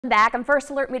Back. I'm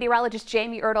First Alert meteorologist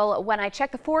Jamie Erdahl. When I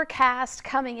checked the forecast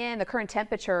coming in, the current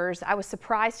temperatures, I was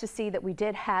surprised to see that we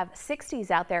did have 60s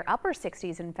out there, upper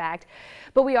 60s in fact.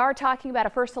 But we are talking about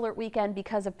a First Alert weekend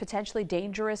because of potentially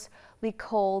dangerously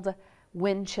cold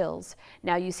wind chills.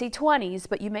 Now you see 20s,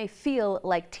 but you may feel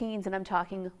like teens, and I'm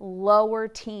talking lower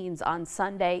teens on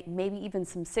Sunday, maybe even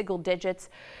some single digits.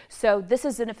 So this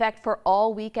is in effect for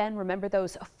all weekend. Remember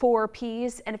those 4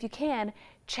 Ps, and if you can,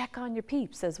 check on your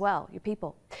peeps as well, your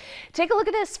people. Take a look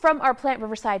at this from our Plant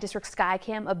Riverside District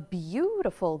Skycam, a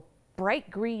beautiful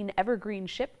bright green evergreen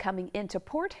ship coming into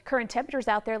port. Current temperatures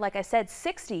out there, like I said,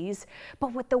 60s,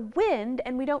 but with the wind,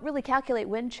 and we don't really calculate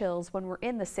wind chills when we're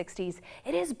in the 60s,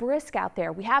 it is brisk out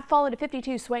there. We have fallen to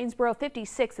 52 Swainsboro,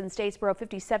 56 in Statesboro,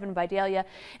 57 Vidalia,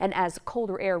 and as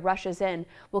colder air rushes in,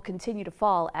 we'll continue to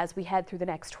fall as we head through the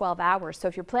next 12 hours. So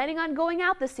if you're planning on going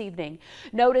out this evening,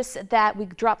 notice that we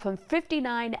dropped from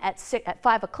 59 at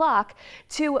 5 o'clock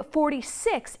to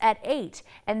 46 at 8,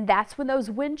 and that's when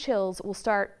those wind chills will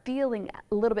start feeling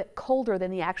a little bit colder than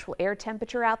the actual air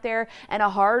temperature out there, and a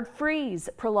hard freeze,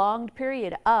 prolonged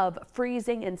period of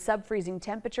freezing and sub-freezing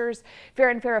temperatures.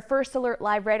 Farah and Farah First Alert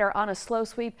Live Radar on a slow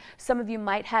sweep. Some of you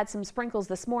might have some sprinkles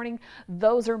this morning.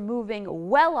 Those are moving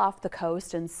well off the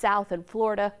coast and south in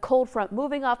Florida. Cold front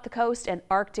moving off the coast and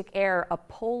Arctic air, a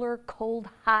polar cold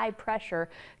high pressure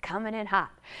coming in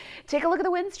hot. Take a look at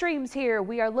the wind streams here.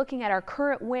 We are looking at our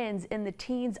current winds in the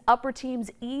teens, upper teens,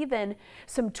 even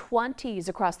some 20s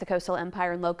across the coastal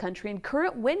Empire and Low Country, and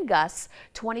current wind gusts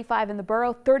 25 in the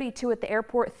borough, 32 at the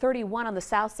airport, 31 on the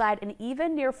south side, and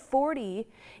even near 40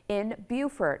 in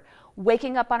Beaufort.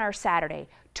 Waking up on our Saturday,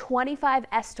 25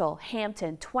 Estill,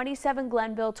 Hampton, 27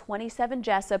 Glenville, 27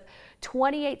 Jessup,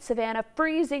 28 Savannah,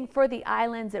 freezing for the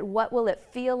islands. And what will it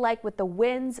feel like with the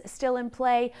winds still in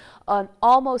play? An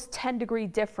almost 10-degree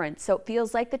difference. So it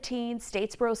feels like the teens,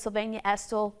 Statesboro, Sylvania,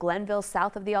 Estill, Glenville,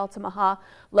 south of the Altamaha,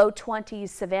 low 20s,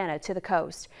 Savannah to the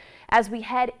coast. As we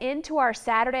head into our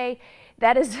Saturday,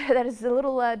 that is a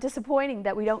little disappointing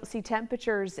that we don't see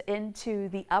temperatures into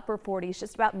the upper 40s,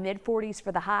 just about mid 40s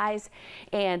for the highs,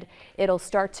 and it'll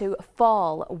start to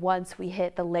fall once we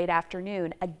hit the late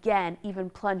afternoon. Again, even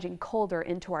plunging colder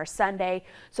into our Sunday.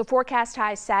 So forecast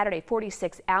highs Saturday,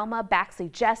 46 Alma,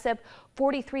 Baxley, Jessup,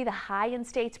 43 the high in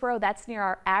Statesboro. That's near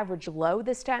our average low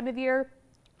this time of year.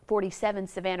 47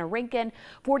 Savannah, Rincon,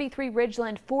 43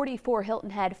 Ridgeland, 44 Hilton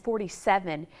Head,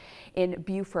 47 in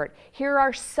Beaufort. Here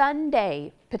are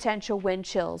Sunday potential wind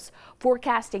chills.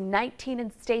 Forecasting 19 in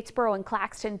Statesboro and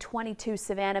Claxton, 22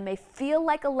 Savannah. May feel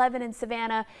like 11 in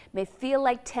Savannah, may feel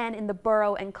like 10 in the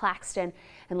borough and Claxton.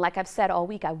 And like I've said all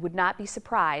week, I would not be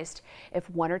surprised if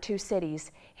 1 or 2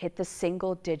 cities hit the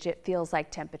single-digit feels like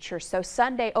temperature. So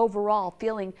Sunday overall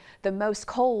feeling the most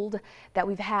cold that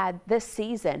we've had this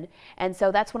season. And so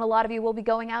that's when a lot of you will be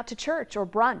going out to church or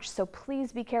brunch. So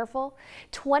please be careful.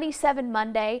 27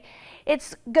 Monday.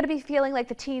 It's going to be feeling like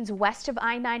the teens west of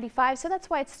I-95, so that's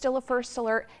why it's still a First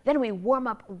Alert. Then we warm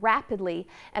up rapidly,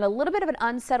 and a little bit of an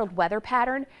unsettled weather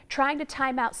pattern, trying to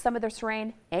time out some of this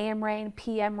rain, AM rain,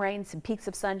 PM rain, some peaks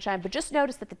of sunshine. But just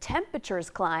notice that the temperatures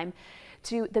climb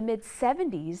to the mid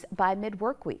 70s by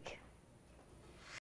mid-work week.